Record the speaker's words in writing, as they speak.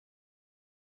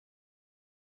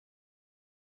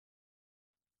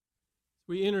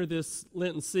We enter this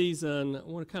Lenten season, I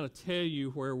want to kind of tell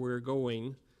you where we're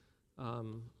going.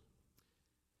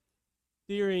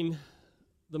 During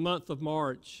the month of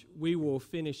March, we will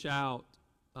finish out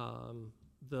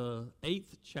the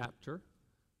 8th chapter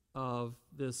of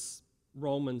this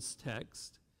Romans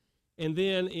text. And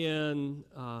then in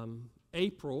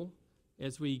April,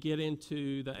 as we get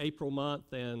into the April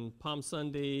month and Palm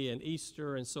Sunday and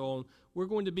Easter and so on, we're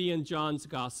going to be in John's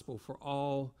Gospel for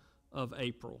all of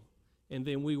April. And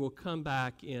then we will come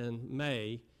back in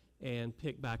May and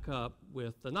pick back up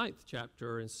with the 9th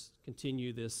chapter and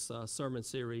continue this sermon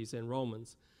series in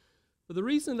Romans. But the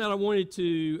reason that I wanted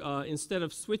to, instead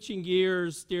of switching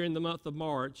gears during the month of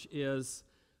March, is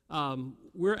it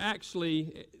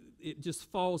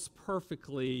just falls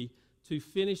perfectly to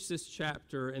finish this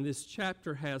chapter, and this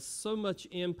chapter has so much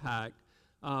impact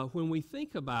when we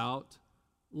think about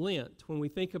Lent, when we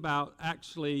think about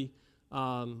actually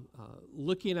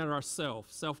looking at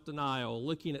ourselves, self-denial,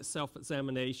 looking at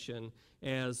self-examination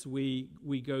as we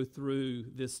go through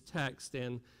this text.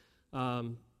 And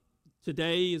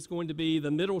today is going to be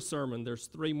the middle sermon. There's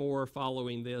 3 more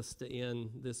following this to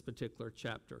end this particular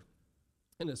chapter.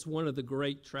 And it's one of the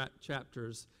great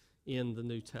chapters in the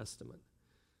New Testament.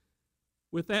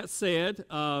 With that said,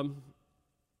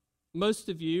 most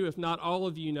of you, if not all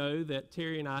of you, know that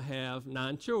Terry and I have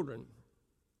 9 children.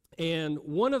 And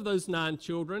one of those 9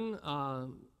 children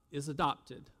is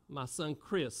adopted. My son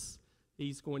Chris,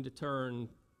 he's going to turn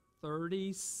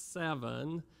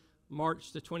 37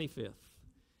 March the 25th.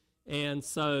 And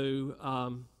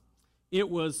so it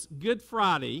was Good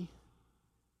Friday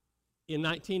in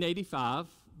 1985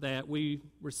 that we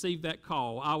received that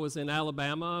call. I was in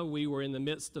Alabama. We were in the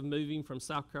midst of moving from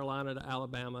South Carolina to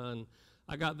Alabama, and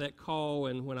I got that call,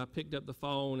 and when I picked up the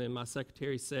phone and my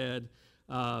secretary said,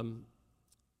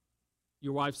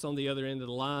 your wife's on the other end of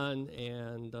the line,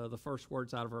 and the first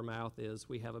words out of her mouth is,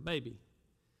 we have a baby.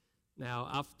 Now,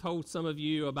 I've told some of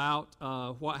you about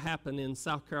what happened in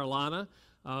South Carolina,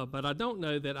 but I don't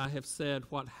know that I have said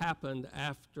what happened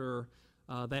after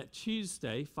that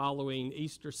Tuesday following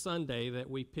Easter Sunday that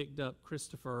we picked up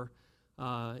Christopher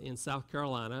in South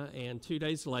Carolina, and 2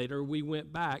 days later we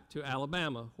went back to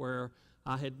Alabama where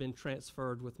I had been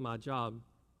transferred with my job.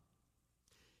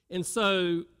 And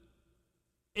so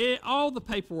all the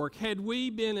paperwork, had we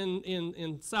been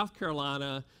in South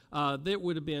Carolina, that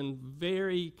would have been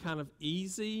very kind of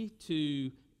easy to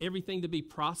everything to be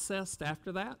processed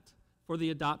after that for the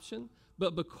adoption.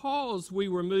 But because we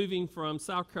were moving from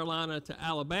South Carolina to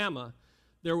Alabama,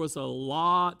 there was a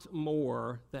lot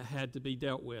more that had to be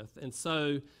dealt with. And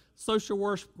so social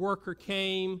worker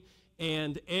came,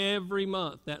 and every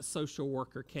month that social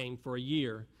worker came for a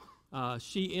year.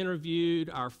 She interviewed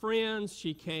our friends.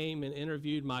 She came and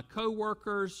interviewed my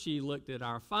coworkers. She looked at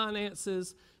our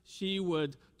finances. She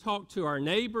would talk to our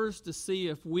neighbors to see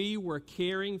if we were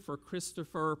caring for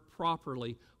Christopher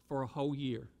properly for a whole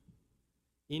year.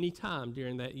 Any time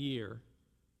during that year,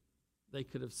 they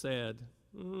could have said,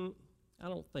 I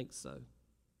don't think so.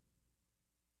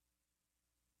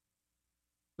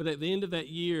 But at the end of that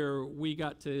year, we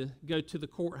got to go to the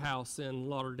courthouse in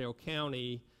Lauderdale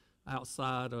County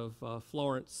outside of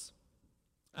Florence,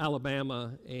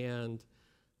 Alabama, and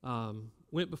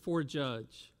went before a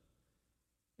judge.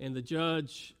 And the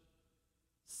judge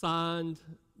signed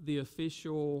the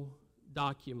official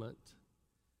document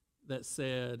that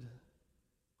said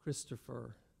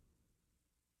Christopher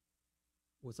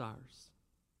was ours,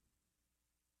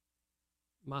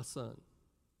 my son.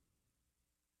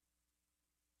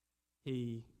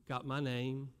 He got my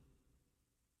name.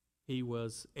 He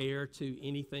was heir to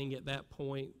anything at that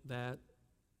point that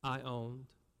I owned.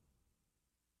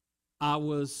 I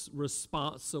was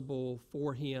responsible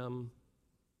for him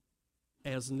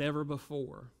as never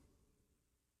before.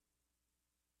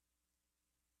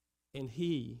 And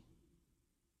he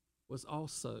was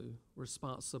also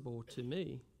responsible to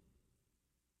me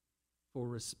for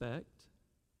respect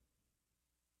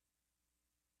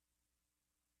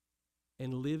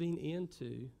and living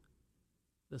into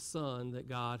the son that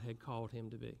God had called him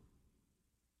to be.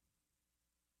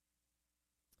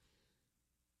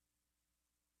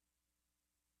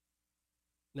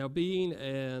 Now, being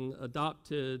an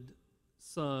adopted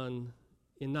son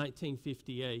in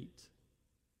 1958,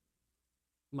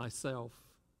 myself,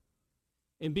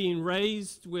 and being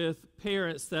raised with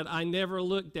parents that I never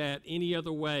looked at any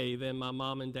other way than my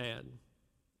mom and dad,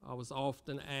 I was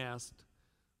often asked,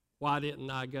 why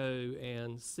didn't I go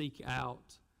and seek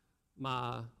out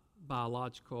my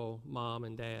biological mom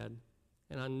and dad?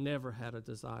 And I never had a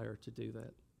desire to do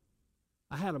that.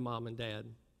 I had a mom and dad.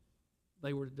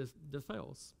 They were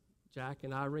DeFells, Jack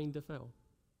and Irene DeFell.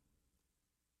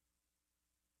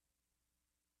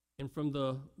 And from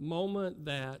the moment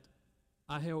that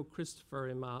I held Christopher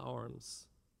in my arms,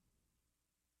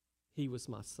 he was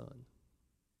my son.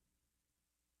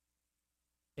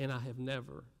 And I have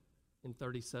never, in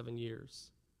 37 years,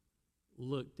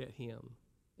 looked at him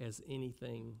as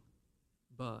anything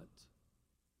but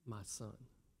my son.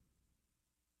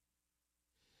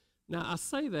 Now, I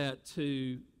say that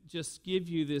to just give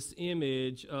you this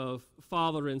image of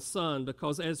father and son,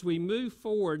 because as we move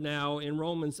forward now in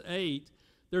Romans 8,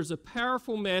 there's a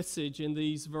powerful message in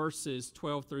these verses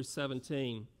 12 through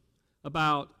 17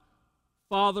 about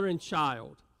father and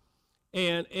child.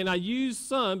 And I use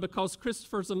son because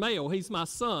Christopher's a male. He's my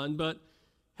son, but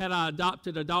had I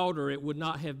adopted a daughter, it would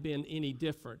not have been any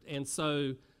different. And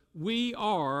so we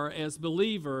are, as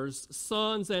believers,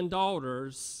 sons and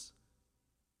daughters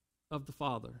of the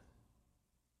Father,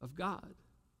 of God.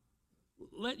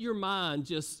 Let your mind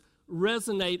just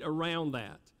resonate around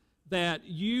that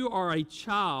you are a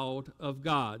child of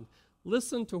God.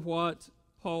 Listen to what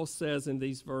Paul says in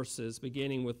these verses,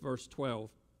 beginning with verse 12.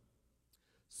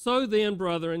 So then,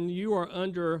 brethren, you are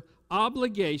under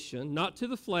obligation, not to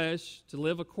the flesh, to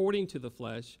live according to the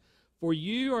flesh. For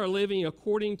you are living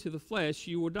according to the flesh,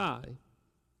 you will die.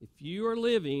 If you are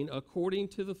living according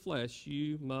to the flesh,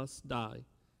 you must die.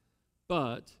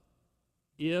 But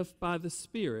if by the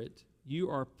Spirit you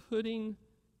are putting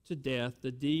to death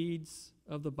the deeds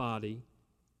of the body,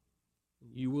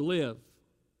 you will live.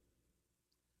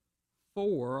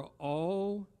 For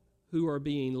all who are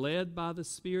being led by the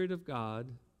Spirit of God,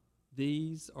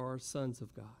 these are sons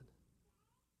of God.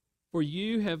 For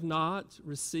you have not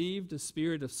received a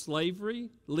spirit of slavery,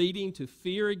 leading to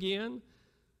fear again,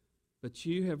 but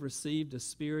you have received a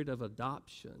spirit of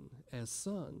adoption as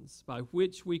sons, by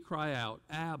which we cry out,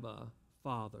 Abba,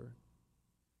 Father.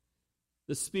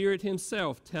 The Spirit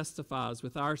himself testifies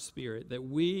with our spirit that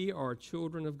we are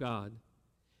children of God.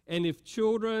 And if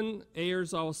children,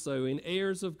 heirs also, and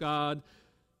heirs of God,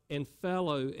 and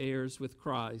fellow heirs with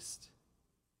Christ,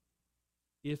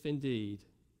 if indeed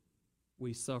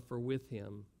we suffer with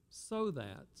him, so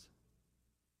that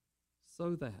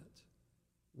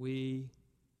we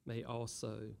may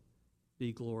also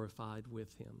be glorified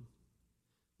with him.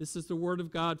 This is the word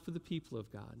of God for the people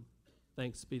of God.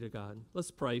 Thanks be to God.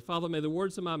 Let's pray. Father, may the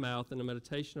words of my mouth and the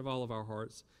meditation of all of our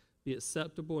hearts be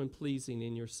acceptable and pleasing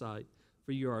in your sight,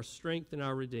 for you are our strength and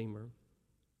our Redeemer.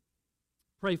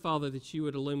 Pray, Father, that you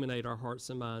would illuminate our hearts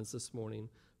and minds this morning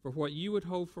for what you would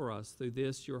hold for us through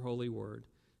this, your holy word.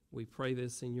 We pray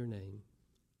this in your name.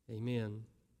 Amen.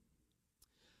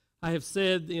 I have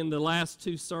said in the last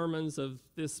two sermons of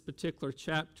this particular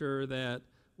chapter that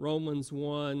Romans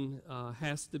 1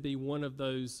 has to be one of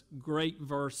those great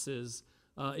verses,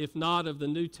 if not of the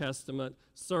New Testament,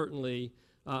 certainly,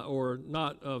 or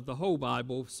not of the whole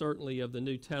Bible, certainly of the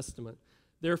New Testament.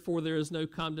 Therefore, there is no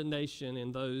condemnation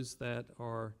in those that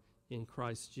are in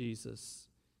Christ Jesus.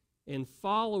 And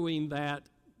following that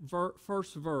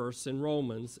first verse in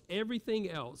Romans, everything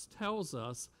else tells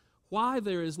us why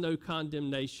there is no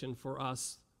condemnation for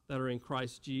us that are in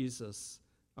Christ Jesus,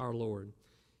 our Lord.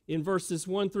 In verses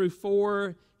 1 through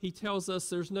 4, he tells us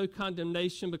there's no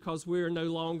condemnation because we are no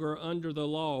longer under the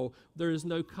law. There is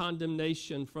no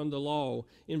condemnation from the law.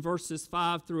 In verses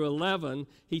 5 through 11,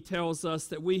 he tells us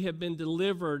that we have been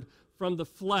delivered from the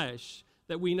flesh,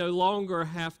 that we no longer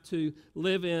have to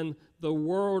live in the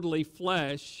worldly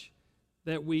flesh,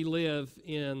 that we live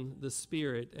in the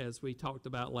Spirit, as we talked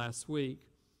about last week.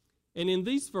 And in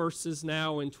these verses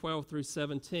now in 12 through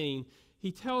 17,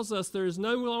 he tells us there is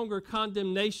no longer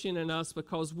condemnation in us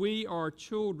because we are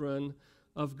children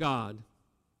of God.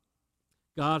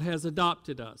 God has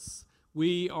adopted us.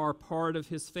 We are part of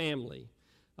his family.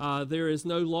 There is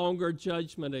no longer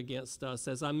judgment against us.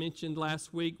 As I mentioned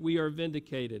last week, we are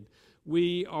vindicated.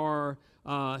 We are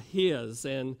his,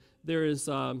 and there is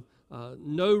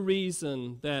no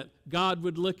reason that God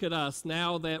would look at us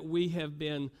now that we have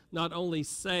been not only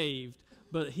saved,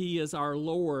 but he is our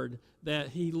Lord, that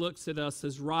he looks at us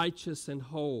as righteous and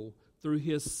whole through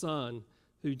his Son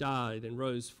who died and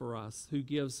rose for us, who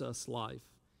gives us life.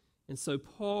 And so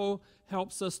Paul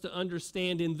helps us to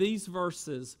understand in these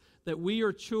verses that we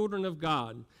are children of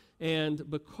God, and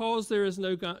because there is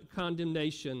no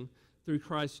condemnation through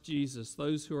Christ Jesus,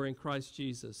 those who are in Christ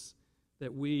Jesus,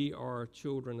 that we are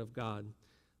children of God.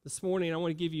 This morning I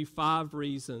want to give you 5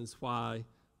 reasons why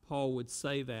Paul would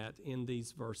say that in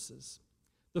these verses.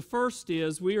 The first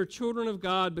is we are children of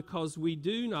God because we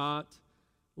do not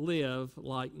live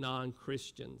like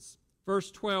non-Christians.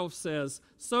 Verse 12 says,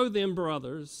 so then,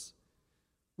 brothers,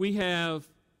 we have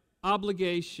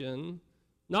obligation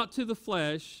not to the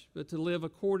flesh, but to live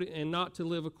according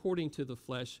to the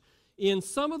flesh. in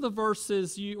some of the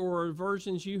verses or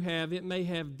versions you have, it may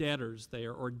have debtors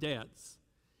there or debts.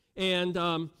 And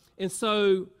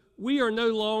so we are no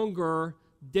longer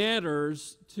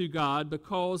debtors to God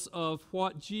because of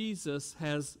what Jesus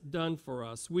has done for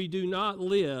us. We do not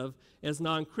live as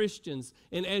non-Christians.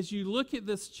 And as you look at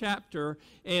this chapter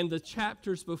and the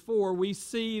chapters before, we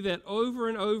see that over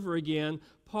and over again,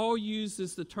 Paul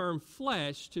uses the term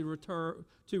flesh to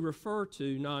refer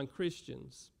to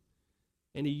non-Christians.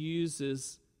 And he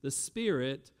uses the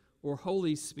Spirit or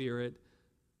Holy Spirit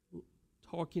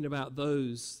talking about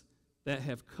those that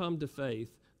have come to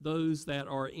faith, those that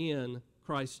are in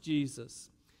Christ Jesus.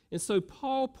 And so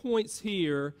Paul points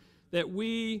here that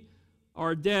we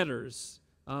are debtors.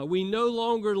 We no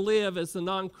longer live as the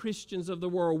non-Christians of the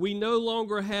world. We no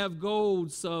longer have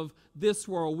goals of this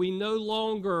world. We no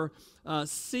longer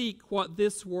seek what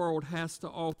this world has to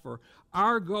offer.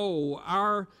 Our goal,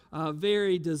 our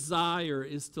very desire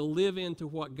is to live into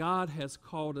what God has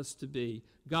called us to be,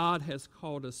 God has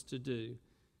called us to do.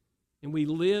 And we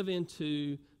live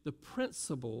into the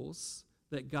principles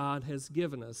that God has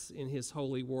given us in His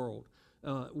holy word,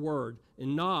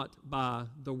 and not by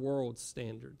the world's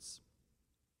standards.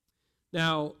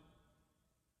 Now,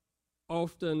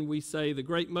 often we say the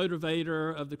great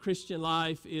motivator of the Christian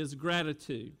life is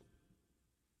gratitude.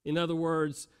 In other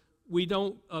words, we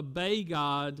don't obey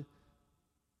God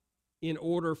in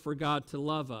order for God to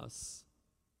love us.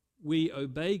 We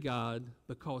obey God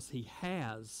because He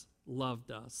has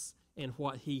loved us and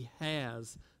what He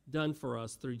has done for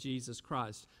us through Jesus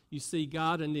Christ. You see,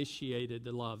 God initiated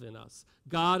the love in us.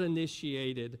 God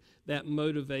initiated that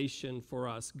motivation for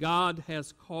us. God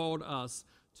has called us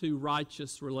to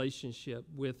righteous relationship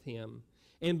with Him.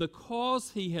 And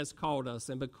because He has called us,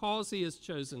 and because He has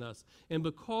chosen us, and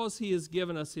because He has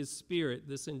given us His Spirit,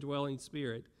 this indwelling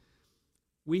Spirit,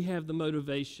 we have the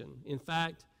motivation. In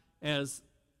fact, as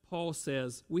Paul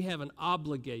says, we have an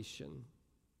obligation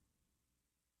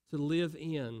to live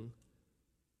in,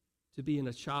 to being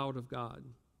a child of God,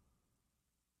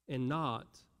 and not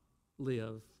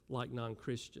live like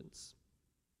non-Christians.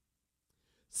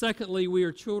 Secondly, we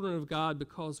are children of God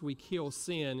because we kill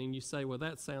sin. And you say, well,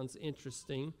 that sounds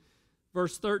interesting.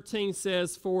 Verse 13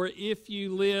 says, for if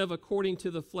you live according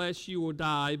to the flesh, you will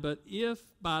die. But if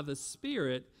by the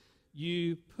Spirit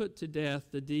you put to death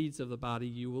the deeds of the body,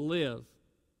 you will live.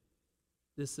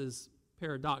 This is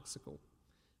paradoxical.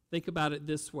 Think about it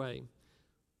this way.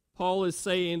 Paul is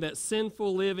saying that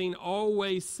sinful living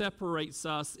always separates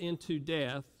us into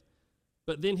death.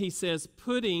 But then he says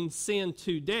putting sin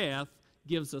to death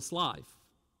gives us life.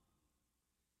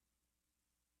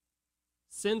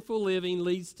 Sinful living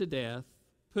leads to death.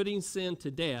 Putting sin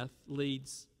to death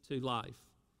leads to life.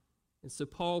 And so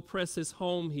Paul presses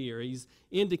home here. He's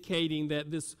indicating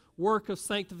that this work of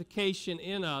sanctification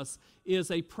in us is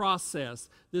a process.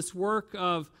 This work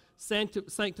of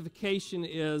sanctification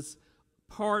is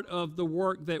part of the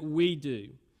work that we do.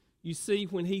 You see,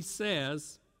 when he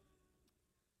says,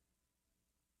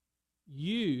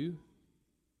 you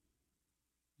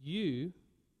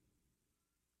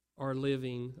are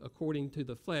living according to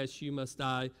the flesh, you must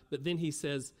die. But then he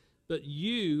says, but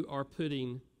you are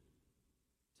putting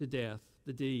to death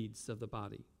the deeds of the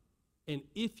body. And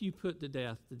if you put to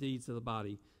death the deeds of the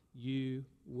body, you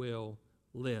will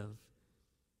live.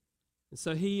 And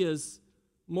so he is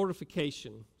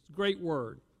mortification. It's a great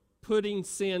word. Putting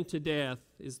sin to death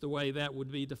is the way that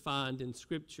would be defined in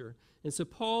Scripture. And so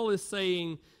Paul is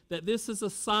saying that this is a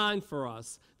sign for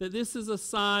us, that this is a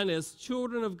sign as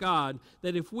children of God,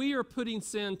 that if we are putting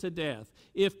sin to death,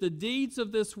 if the deeds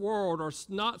of this world are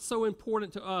not so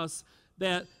important to us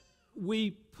that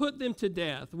we put them to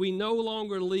death, we no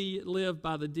longer live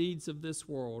by the deeds of this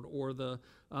world or the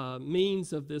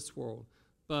means of this world,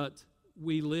 but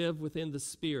we live within the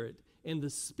Spirit. And the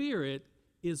Spirit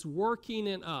is working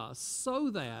in us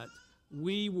so that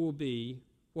we will be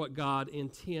what God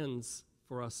intends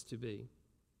for us to be.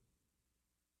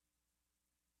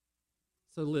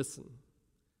 So listen,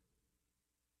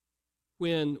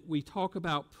 when we talk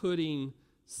about putting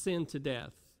sin to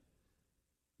death,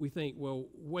 we think, well,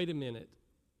 wait a minute,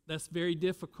 that's very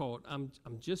difficult. I'm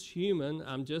just human.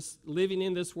 I'm just living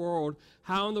in this world.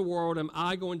 How in the world am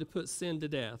I going to put sin to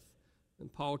death?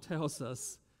 And Paul tells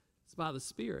us it's by the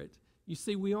Spirit. You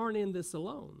see, we aren't in this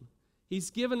alone.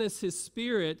 He's given us His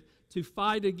Spirit to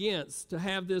fight against, to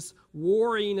have this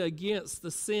warring against the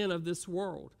sin of this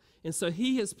world. And so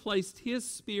He has placed His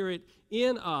Spirit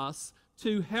in us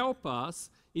to help us.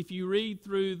 If you read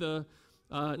through the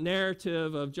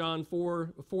narrative of John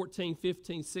 4:14,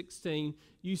 15, 16,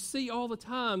 you see all the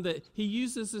time that he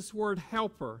uses this word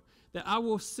helper, that I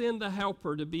will send the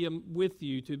helper to be with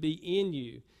you, to be in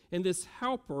you. And this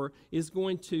helper is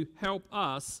going to help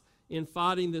us in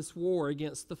fighting this war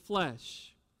against the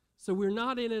flesh. So we're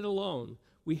not in it alone.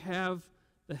 We have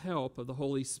the help of the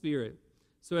Holy Spirit.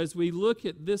 So as we look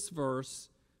at this verse,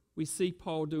 we see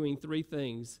Paul doing three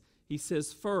things. He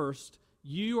says, first,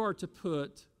 you are to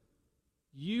put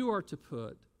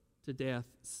to death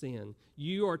sin.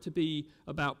 You are to be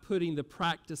about putting the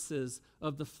practices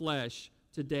of the flesh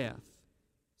to death.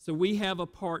 So we have a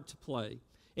part to play.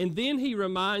 And then he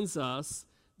reminds us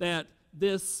that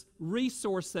this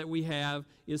resource that we have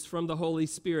is from the Holy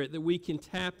Spirit, that we can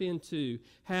tap into,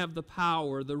 have the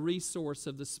power, the resource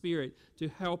of the Spirit to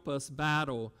help us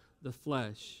battle the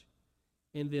flesh.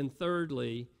 And then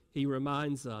thirdly, he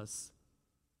reminds us,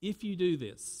 if you do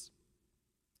this,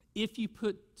 if you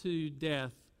put to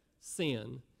death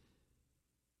sin,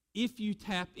 if you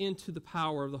tap into the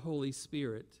power of the Holy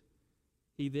Spirit,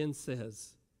 he then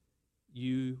says,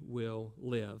 you will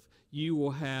live. You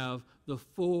will have the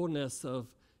fullness of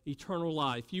eternal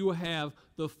life. You will have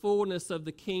the fullness of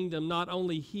the kingdom, not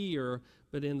only here,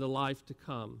 but in the life to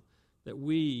come, that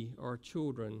we are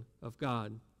children of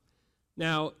God.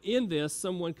 Now, in this,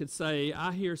 someone could say,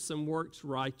 I hear some works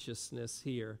righteousness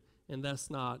here, and that's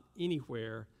not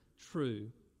anywhere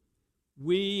true.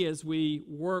 We, as we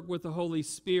work with the Holy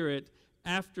Spirit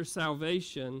after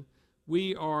salvation,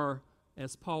 we are,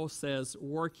 as Paul says,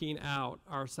 working out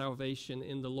our salvation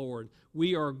in the Lord.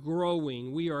 We are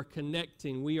growing, we are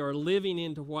connecting, we are living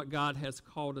into what God has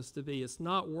called us to be. It's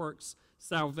not works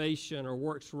salvation or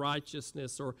works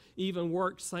righteousness or even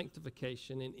works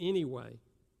sanctification in any way.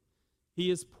 He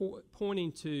is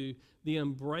pointing to the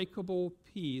unbreakable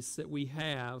peace that we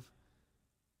have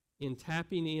in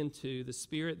tapping into the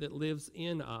Spirit that lives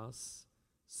in us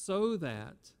so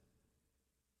that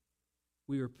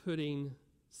we are putting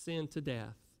sin to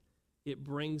death. It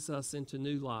brings us into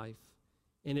new life,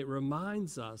 and it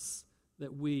reminds us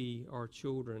that we are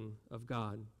children of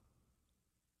God.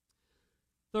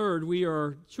 Third, we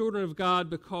are children of God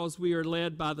because we are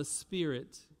led by the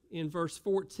Spirit. In verse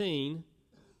 14,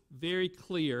 very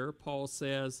clear, Paul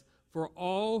says, for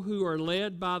all who are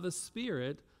led by the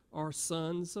Spirit are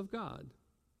sons of God.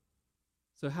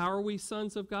 So how are we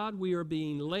sons of God? We are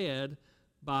being led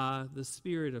by the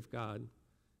Spirit of God.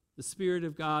 The Spirit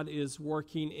of God is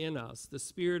working in us. The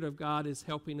Spirit of God is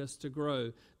helping us to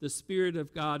grow. The Spirit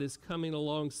of God is coming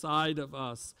alongside of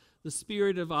us. The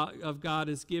Spirit of God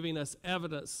is giving us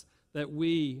evidence that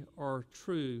we are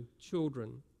true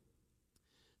children.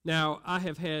 Now, I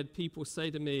have had people say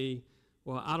to me,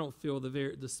 well, I don't feel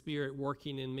the Spirit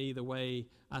working in me the way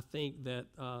I think that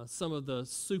some of the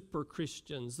super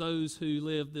Christians, those who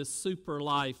live this super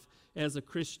life as a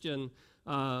Christian,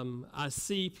 I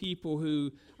see people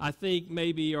who I think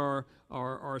maybe are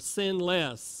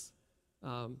sinless.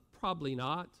 Probably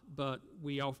not, but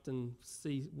we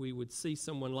would see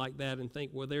someone like that and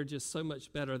think, well, they're just so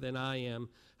much better than I am.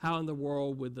 How in the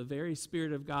world would the very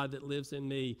Spirit of God that lives in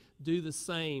me do the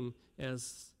same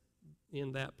as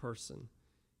in that person?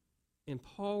 And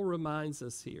Paul reminds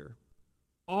us here,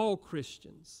 all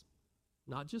Christians,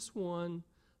 not just one,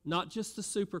 not just the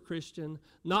super Christian,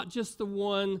 not just the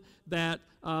one that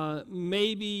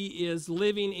maybe is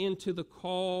living into the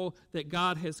call that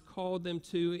God has called them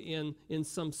to in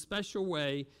some special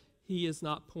way. He is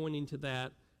not pointing to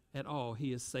that at all.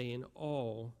 He is saying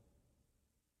all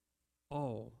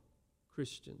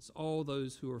Christians, all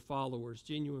those who are followers,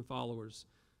 genuine followers,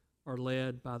 are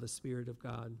led by the Spirit of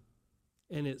God.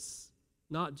 And it's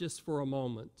not just for a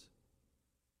moment.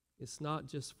 It's not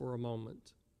just for a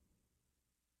moment,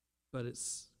 but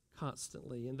it's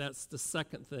constantly. And that's the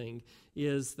second thing,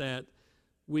 is that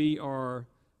we are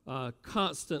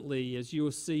constantly, as you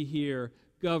will see here,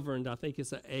 governed. I think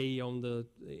it's an A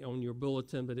on your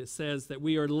bulletin, but it says that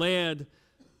we are led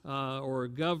or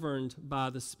governed by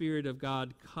the Spirit of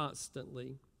God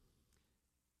constantly.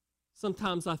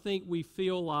 Sometimes I think we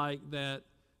feel like that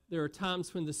there are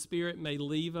times when the Spirit may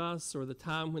leave us, or the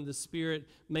time when the Spirit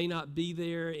may not be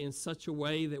there in such a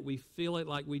way that we feel it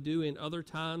like we do in other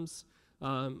times.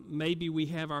 Maybe we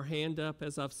have our hand up,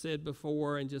 as I've said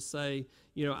before, and just say,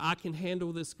 I can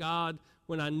handle this, God.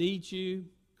 When I need you,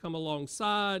 come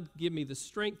alongside, give me the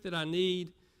strength that I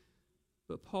need.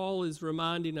 But Paul is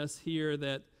reminding us here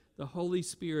that the Holy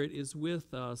Spirit is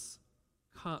with us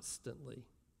constantly,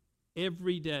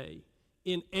 every day,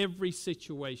 in every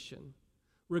situation.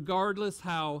 Regardless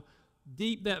how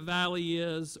deep that valley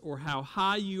is or how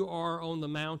high you are on the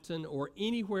mountain or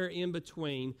anywhere in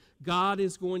between, God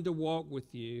is going to walk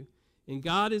with you, and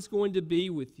God is going to be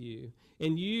with you.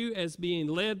 And you, as being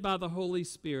led by the Holy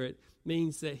Spirit,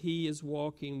 means that He is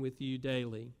walking with you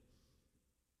daily.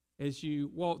 As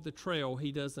you walk the trail,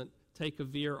 He doesn't take a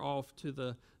veer off to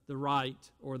the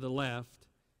right or the left.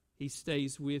 He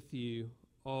stays with you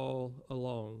all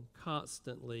along,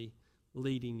 constantly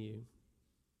leading you.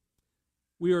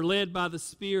 We are led by the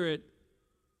Spirit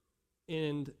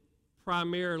and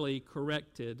primarily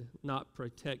corrected, not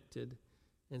protected.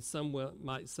 And some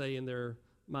might say in their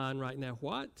mind right now,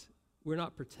 what? We're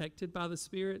not protected by the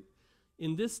Spirit?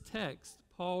 In this text,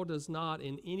 Paul does not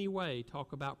in any way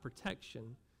talk about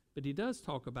protection, but he does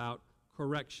talk about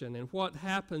correction. And what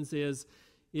happens is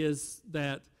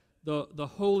that the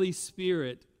Holy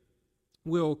Spirit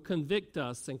will convict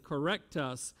us and correct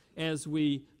us as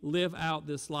we live out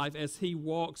this life, as He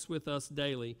walks with us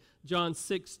daily. John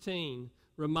 16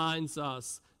 reminds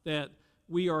us that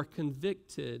we are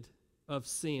convicted of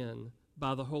sin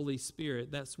by the Holy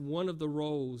Spirit. That's one of the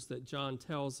roles that John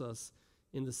tells us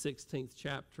in the 16th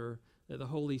chapter that the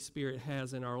Holy Spirit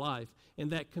has in our life.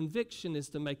 And that conviction is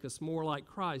to make us more like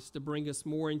Christ, to bring us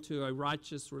more into a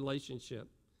righteous relationship.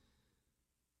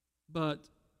 But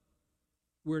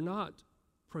we're not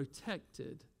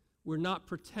protected. We're not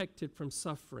protected from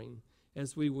suffering,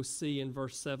 as we will see in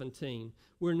verse 17.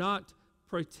 We're not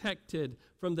protected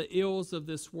from the ills of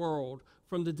this world,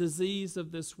 from the disease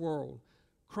of this world.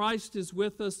 Christ is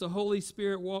with us. The Holy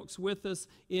Spirit walks with us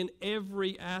in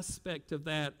every aspect of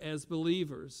that as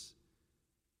believers.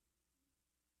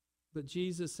 But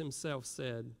Jesus Himself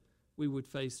said we would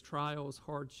face trials,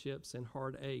 hardships, and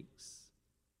heartaches,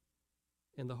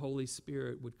 and the Holy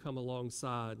Spirit would come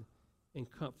alongside and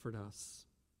comfort us.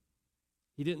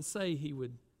 He didn't say He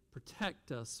would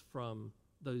protect us from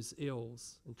those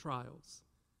ills and trials,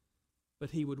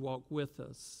 but He would walk with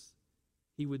us.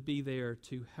 He would be there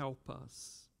to help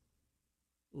us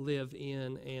live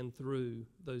in and through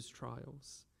those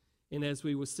trials. And as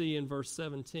we will see in verse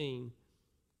 17,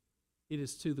 it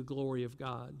is to the glory of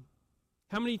God.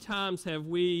 How many times have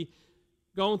we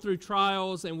gone through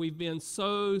trials and we've been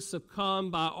so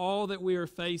succumbed by all that we are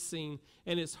facing,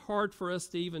 and it's hard for us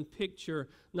to even picture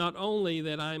not only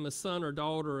that I'm a son or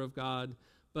daughter of God,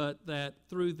 but that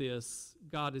through this,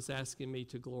 God is asking me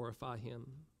to glorify Him.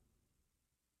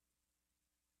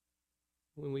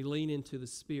 When we lean into the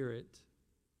Spirit,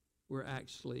 we're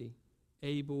actually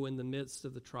able in the midst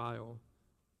of the trial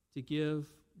to give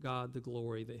God the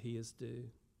glory that He is due.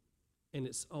 And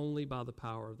it's only by the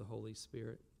power of the Holy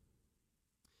Spirit.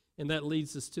 And that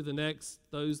leads us to the next.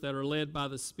 Those that are led by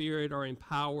the Spirit are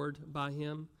empowered by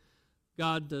Him.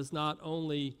 God does not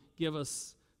only give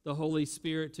us the Holy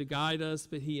Spirit to guide us,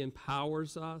 but He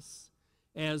empowers us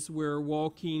as we're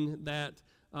walking that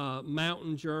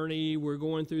mountain journey. We're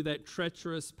going through that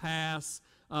treacherous pass.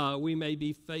 We may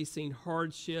be facing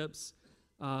hardships.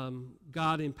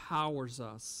 God empowers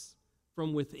us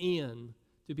from within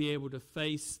to be able to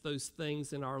face those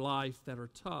things in our life that are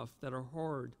tough, that are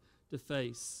hard to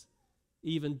face,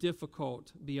 even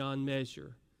difficult beyond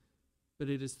measure. But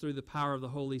it is through the power of the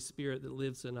Holy Spirit that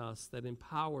lives in us, that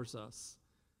empowers us,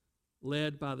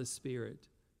 led by the Spirit,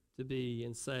 to be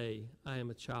and say, I am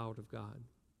a child of God.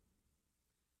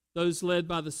 Those led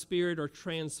by the Spirit are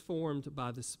transformed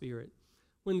by the Spirit.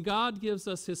 When God gives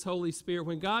us His Holy Spirit,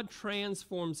 when God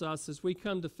transforms us as we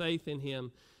come to faith in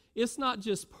Him, it's not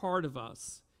just part of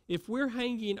us. If we're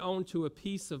hanging on to a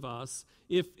piece of us,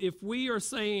 if we are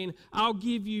saying, I'll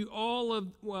give you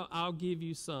I'll give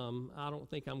you some, I don't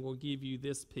think I'm going to give you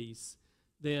this piece,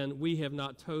 then we have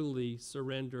not totally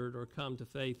surrendered or come to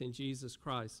faith in Jesus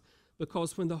Christ.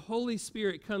 Because when the Holy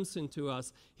Spirit comes into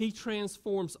us, He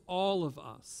transforms all of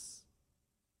us.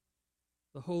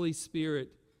 The Holy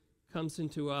Spirit comes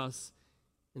into us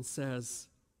and says,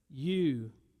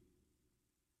 you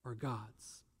are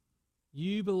God's.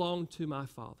 You belong to my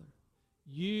Father.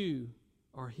 You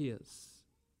are His.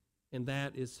 And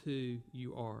that is who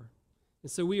you are.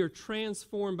 And so we are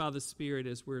transformed by the Spirit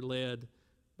as we're led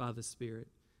by the Spirit.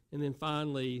 And then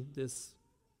finally, this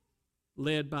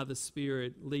led by the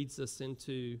Spirit leads us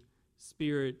into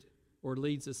Spirit, or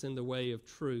leads us in the way of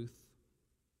truth.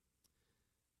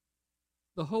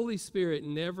 The Holy Spirit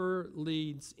never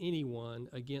leads anyone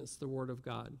against the Word of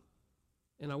God.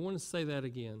 And I want to say that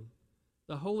again.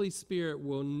 The Holy Spirit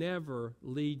will never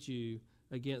lead you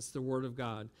against the Word of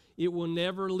God. It will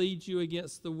never lead you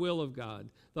against the will of God.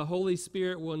 The Holy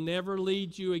Spirit will never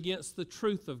lead you against the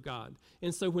truth of God.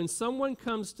 And so when someone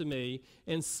comes to me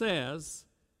and says,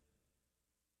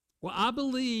 well, I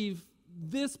believe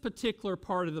this particular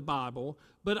part of the Bible,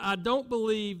 but I don't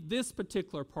believe this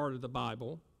particular part of the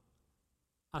Bible,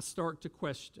 I start to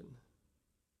question.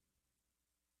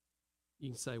 You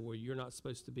can say, well, you're not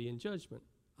supposed to be in judgment.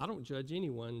 I don't judge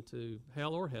anyone to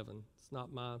hell or heaven. It's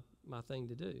not my thing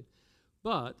to do.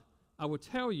 But I will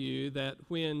tell you that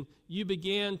when you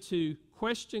begin to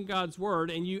question God's word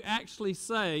and you actually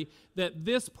say that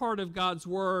this part of God's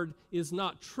word is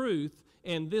not truth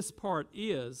and this part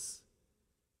is,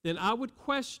 then I would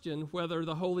question whether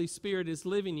the Holy Spirit is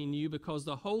living in you, because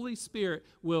the Holy Spirit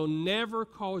will never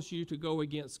cause you to go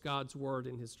against God's word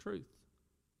and his truth.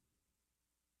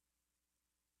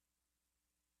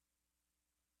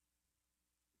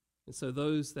 And so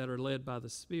those that are led by the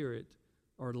Spirit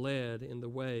are led in the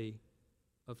way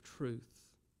of truth.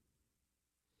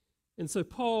 And so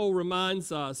Paul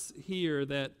reminds us here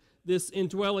that this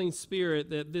indwelling Spirit,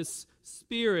 that this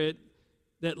Spirit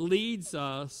that leads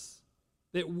us,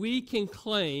 that we can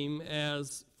claim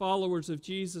as followers of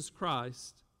Jesus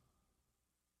Christ,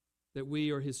 that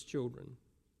we are his children,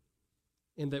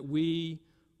 and that we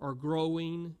are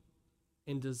growing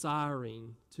and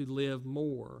desiring to live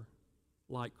more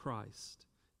like Christ,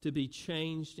 to be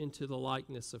changed into the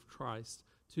likeness of Christ,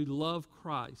 to love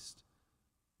Christ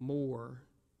more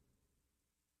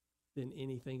than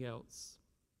anything else.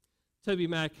 Toby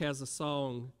Mack has a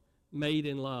song, Made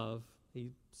in Love.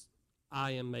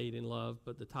 I am made in love,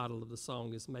 but the title of the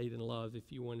song is Made in Love,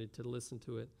 if you wanted to listen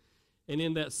to it. And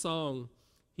in that song,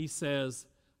 he says,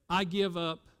 I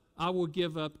will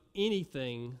give up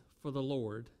anything for the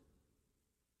Lord,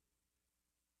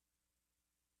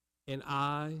 and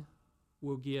I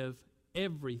will give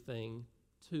everything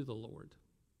to the Lord.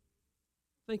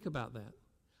 Think about that.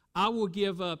 I will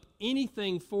give up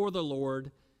anything for the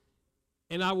Lord,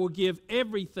 and I will give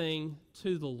everything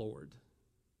to the Lord.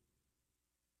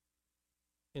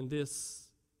 And this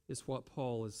is what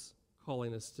Paul is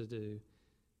calling us to do.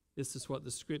 This is what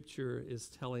the Scripture is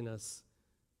telling us,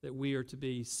 that we are to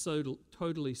be so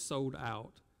totally sold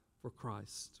out for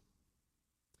Christ.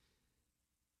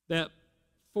 That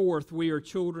fourth, we are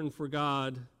children for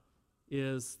God,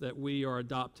 is that we are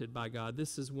adopted by God.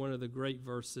 This is one of the great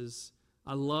verses.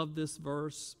 I love this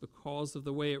verse because of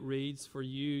the way it reads, for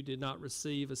you did not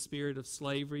receive a spirit of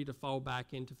slavery to fall back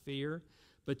into fear,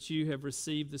 but you have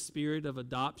received the spirit of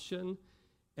adoption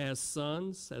as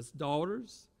sons, as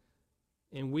daughters,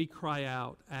 and we cry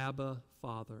out, Abba,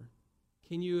 Father.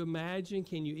 Can you imagine,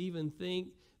 can you even think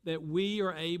that we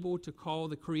are able to call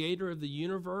the creator of the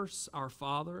universe our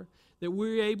Father, that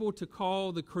we're able to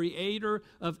call the creator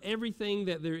of everything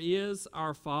that there is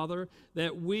our Father,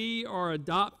 that we are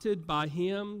adopted by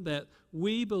him, that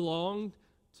we belong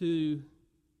to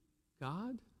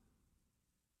God?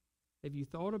 Have you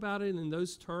thought about it in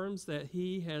those terms, that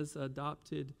he has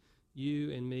adopted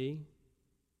you and me?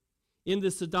 In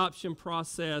this adoption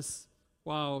process,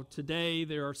 while today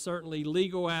there are certainly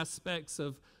legal aspects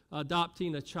of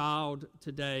adopting a child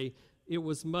today, it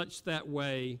was much that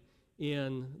way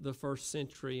in the first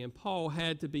century. And Paul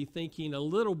had to be thinking a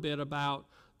little bit about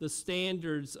the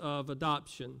standards of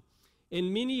adoption.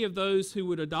 And many of those who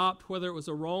would adopt, whether it was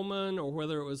a Roman or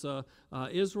whether it was a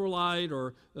Israelite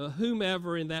or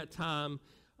whomever in that time,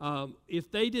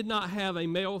 if they did not have a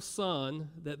male son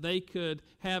that they could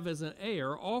have as an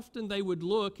heir, often they would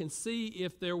look and see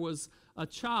if there was a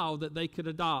child that they could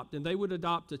adopt. And they would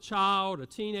adopt a child, a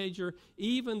teenager,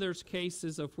 even there's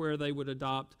cases of where they would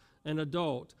adopt an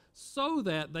adult, so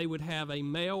that they would have a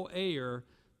male heir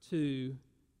to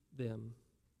them.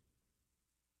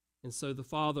 And so the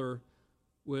father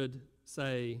would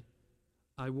say,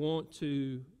 I want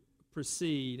to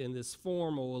proceed in this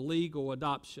formal, legal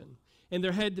adoption. And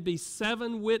there had to be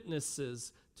 7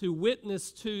 witnesses to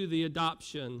witness to the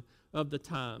adoption of the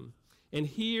time. And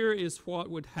here is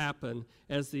what would happen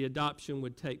as the adoption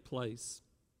would take place.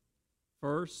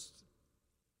 First,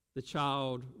 the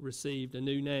child received a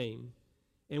new name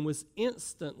and was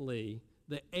instantly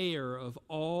the heir of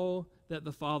all that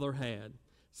the father had.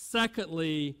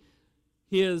 Secondly,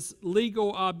 his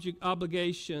legal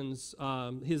obligations,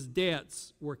 his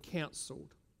debts were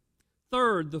canceled.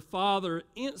 Third, the father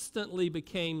instantly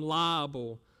became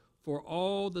liable for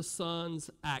all the son's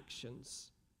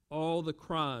actions, all the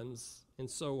crimes, and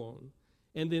so on.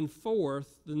 And then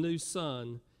fourth, the new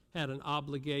son had an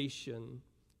obligation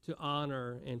to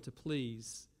honor and to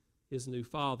please his new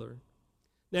father.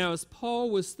 Now, as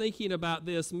Paul was thinking about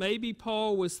this, maybe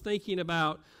Paul was thinking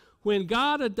about when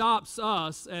God adopts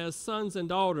us as sons and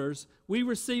daughters, we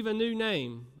receive a new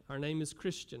name. Our name is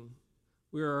Christian.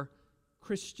 We are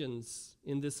Christians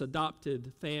in this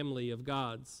adopted family of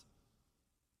God's.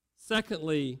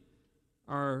 Secondly,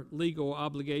 our legal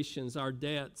obligations, our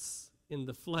debts in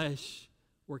the flesh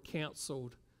were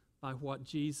canceled by what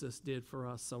Jesus did for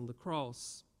us on the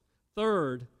cross.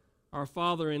 Third, our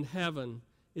Father in heaven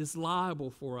is liable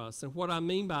for us. And what I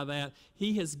mean by that,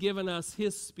 he has given us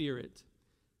his Spirit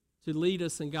to lead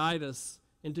us and guide us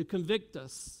and to convict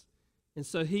us. And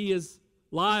so he is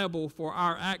liable for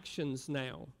our actions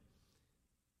now.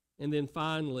 And then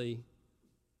finally,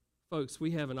 folks,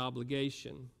 we have an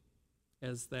obligation,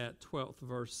 as that 12th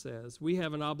verse says. We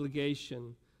have an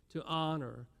obligation to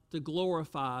honor, to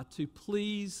glorify, to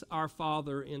please our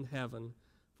Father in heaven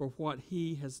for what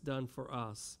he has done for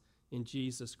us in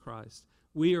Jesus Christ.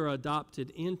 We are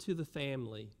adopted into the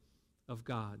family of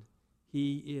God.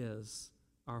 He is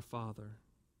our Father.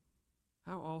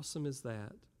 How awesome is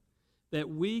that? That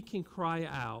we can cry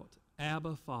out,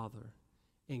 Abba, Father,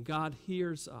 and God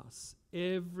hears us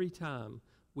every time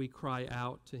we cry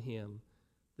out to him,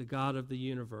 the God of the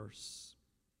universe.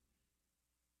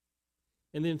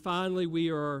 And then finally, we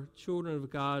are children of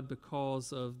God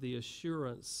because of the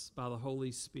assurance by the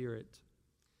Holy Spirit.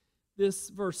 This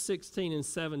verse 16 and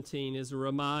 17 is a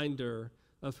reminder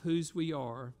of whose we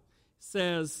are. It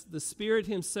says, the Spirit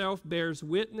himself bears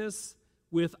witness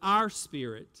with our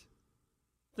spirit.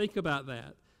 Think about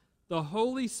that. The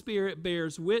Holy Spirit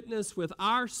bears witness with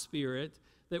our spirit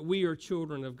that we are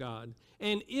children of God.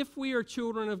 And if we are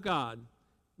children of God,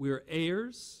 we are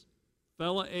heirs,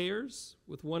 fellow heirs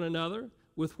with one another,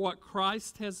 with what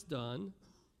Christ has done.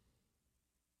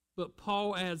 But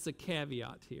Paul adds a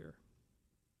caveat here.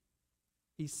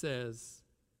 He says,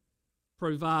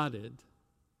 provided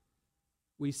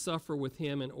we suffer with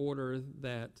him in order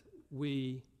that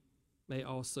we may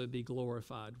also be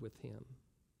glorified with him.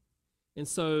 And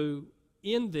so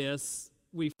in this,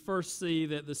 we first see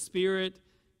that the Spirit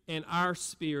and our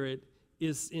spirit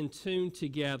is in tune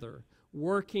together,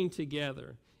 working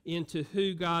together into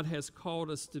who God has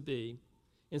called us to be.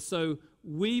 And so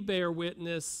we bear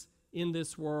witness in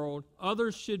this world.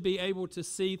 Others should be able to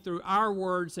see through our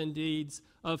words and deeds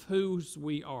of whose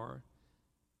we are.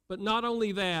 But not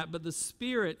only that, but the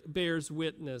Spirit bears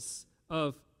witness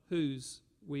of whose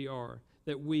we are,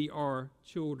 that we are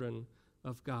children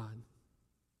of God.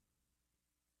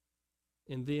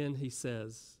 And then he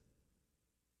says,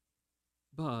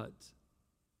 but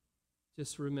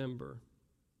just remember,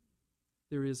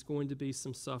 there is going to be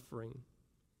some suffering,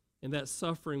 and that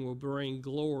suffering will bring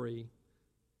glory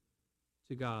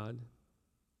to God.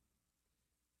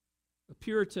 A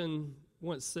Puritan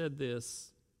once said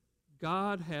this,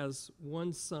 God has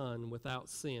one son without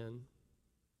sin,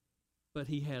 but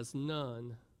he has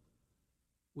none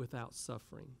without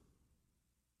suffering.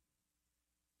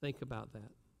 Think about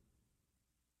that.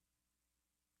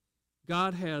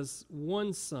 God has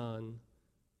one son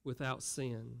without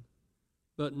sin,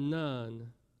 but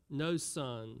none, no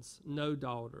sons, no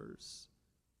daughters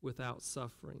without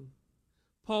suffering.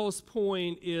 Paul's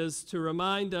point is to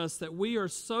remind us that we are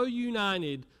so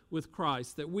united with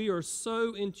Christ, that we are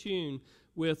so in tune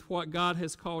with what God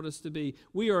has called us to be.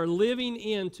 We are living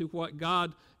into what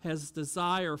God has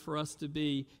desire for us to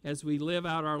be as we live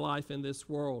out our life in this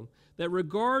world. That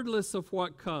regardless of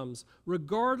what comes,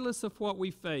 regardless of what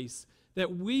we face,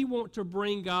 that we want to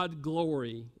bring God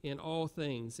glory in all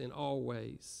things, in all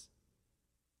ways,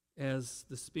 as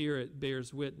the Spirit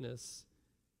bears witness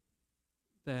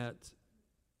that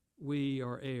we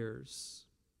are heirs,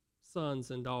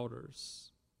 sons and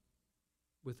daughters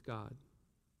with God.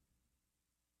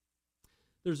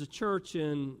 There's a church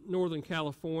in Northern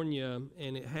California,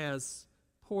 and it has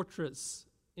portraits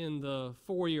in the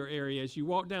foyer area. As you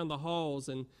walk down the halls,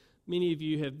 and many of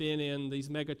you have been in these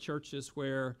mega churches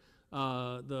where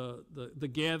the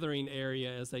gathering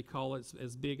area, as they call it, is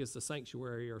as big as the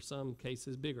sanctuary, or some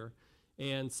cases bigger.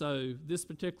 And so this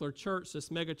particular church,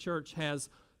 this mega church, has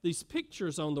these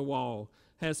pictures on the wall,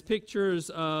 has pictures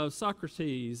of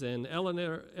Socrates and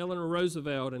Eleanor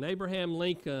Roosevelt and Abraham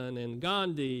Lincoln and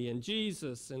Gandhi and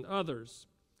Jesus and others.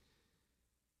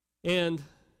 And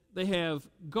they have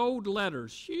gold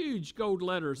letters, huge gold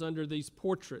letters under these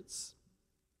portraits.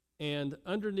 And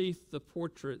underneath the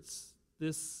portraits,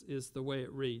 this is the way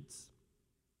it reads.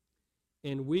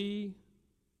 And we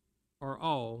are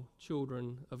all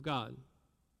children of God.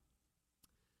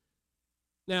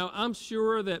 Now, I'm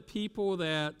sure that people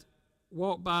that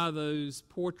walk by those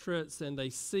portraits and they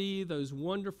see those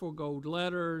wonderful gold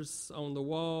letters on the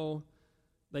wall,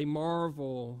 they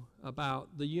marvel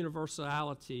about the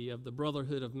universality of the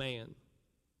brotherhood of man.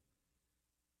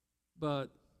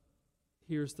 But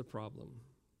here's the problem.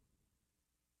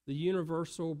 The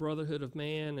universal brotherhood of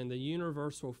man and the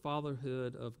universal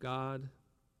fatherhood of God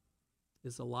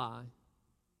is a lie.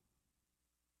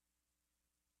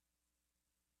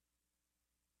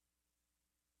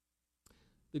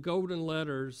 the golden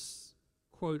letters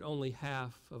quote only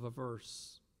half of a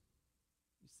verse.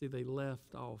 You see, they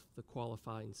left off the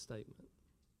qualifying statement.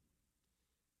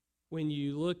 When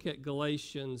you look at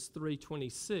Galatians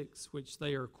 3:26, which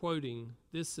they are quoting,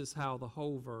 this is how the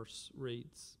whole verse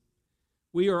reads.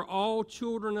 We are all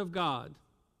children of God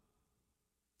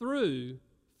through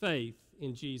faith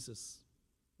in Jesus,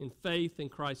 in faith in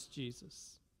Christ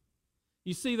Jesus.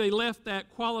 You see, they left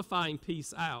that qualifying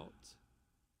piece out,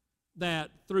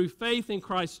 that through faith in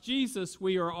Christ Jesus,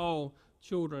 we are all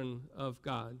children of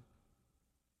God.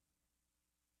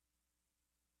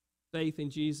 Faith in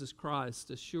Jesus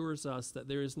Christ assures us that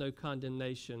there is no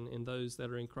condemnation in those that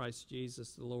are in Christ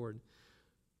Jesus the Lord.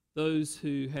 Those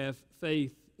who have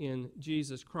faith in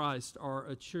Jesus Christ are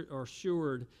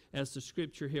assured, as the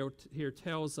Scripture here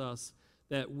tells us,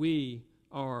 that we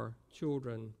are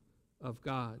children of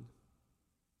God.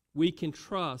 We can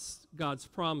trust God's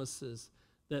promises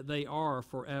that they are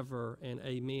forever and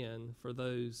amen for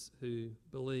those who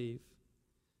believe.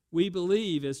 We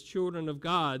believe as children of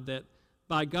God that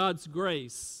by God's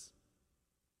grace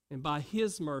and by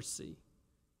His mercy,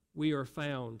 we are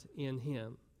found in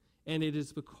Him. And it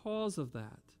is because of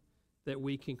that that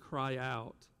we can cry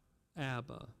out,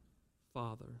 Abba,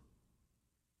 Father.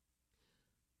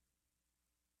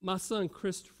 My son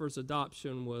Christopher's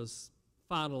adoption was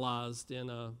finalized in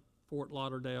a Fort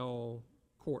Lauderdale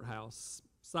courthouse,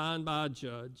 signed by a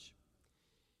judge.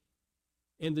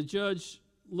 And the judge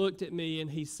looked at me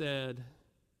and he said,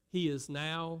 "He is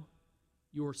now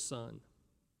your son."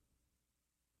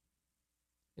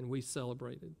 And we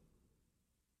celebrated.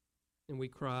 And we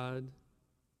cried.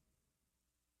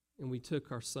 And we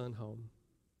took our son home.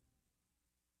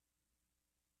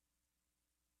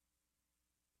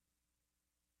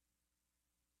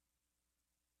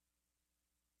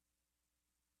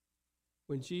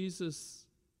 When Jesus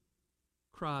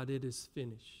cried, "It is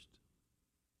finished,"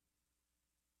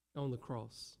 on the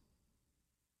cross,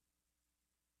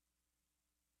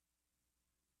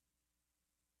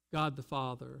 God the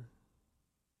Father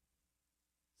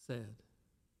said,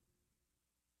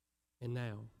 "And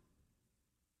now,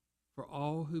 for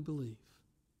all who believe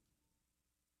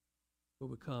will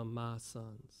become my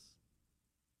sons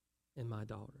and my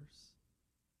daughters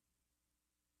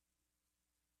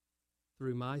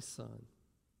through my Son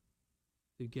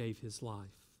who gave his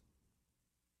life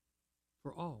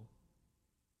for all."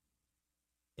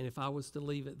 And if I was to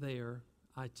leave it there,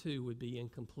 I too would be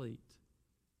incomplete.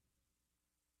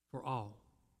 For all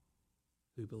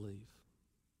who believe.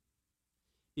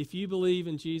 If you believe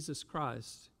in Jesus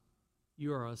Christ,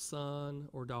 you are a son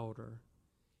or daughter,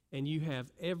 and you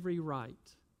have every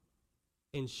right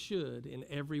and should in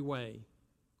every way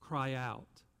cry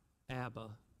out,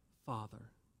 Abba,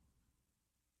 Father,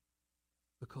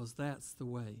 because that's the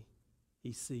way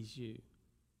He sees you,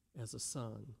 as a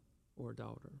son or a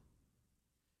daughter.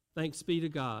 Thanks be to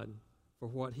God for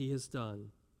what He has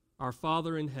done, our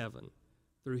Father in heaven,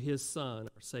 through His Son,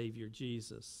 our Savior,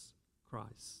 Jesus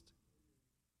Christ.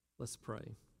 Let's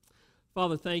pray.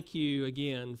 Father, thank you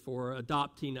again for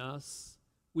adopting us.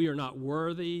 We are not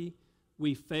worthy.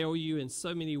 We fail you in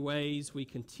so many ways. We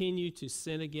continue to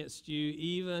sin against you,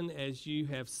 even as you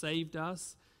have saved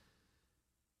us.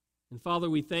 And Father,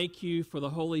 we thank you for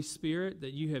the Holy Spirit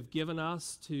that you have given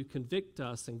us to convict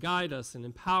us and guide us and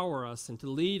empower us and to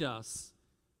lead us.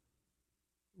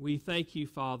 We thank you,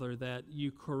 Father, that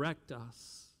you correct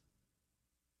us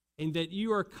and that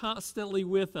you are constantly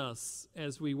with us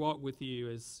as we walk with you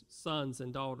as sons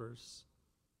and daughters.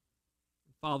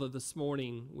 Father, this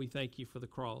morning we thank you for the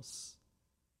cross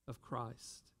of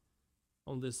Christ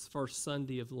on this first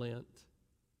Sunday of Lent.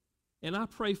 And I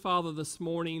pray, Father, this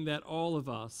morning that all of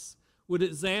us would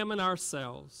examine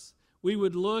ourselves. We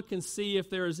would look and see if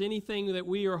there is anything that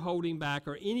we are holding back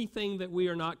or anything that we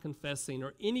are not confessing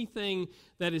or anything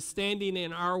that is standing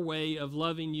in our way of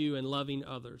loving you and loving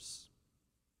others.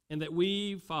 And that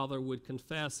we, Father, would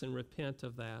confess and repent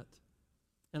of that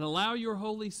and allow your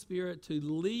Holy Spirit to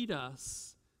lead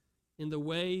us in the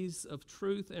ways of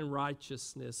truth and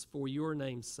righteousness for your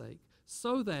name's sake,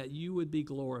 so that you would be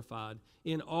glorified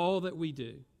in all that we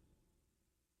do.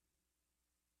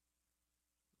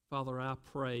 Father, I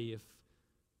pray if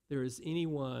there is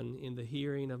anyone in the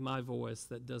hearing of my voice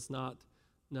that does not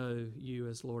know you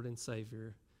as Lord and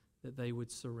Savior, that they would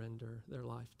surrender their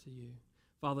life to you.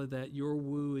 Father, that your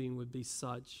wooing would be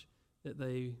such that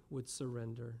they would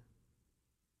surrender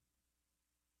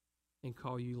and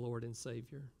call you Lord and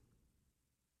Savior.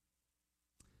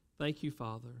 Thank you,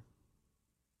 Father.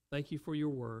 Thank you for your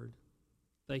word.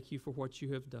 Thank you for what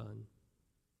you have done.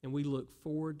 And we look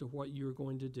forward to what you're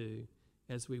going to do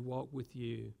as we walk with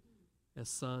you as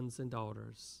sons and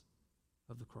daughters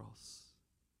of the cross.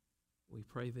 We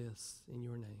pray this in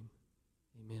your name.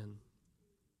 Amen.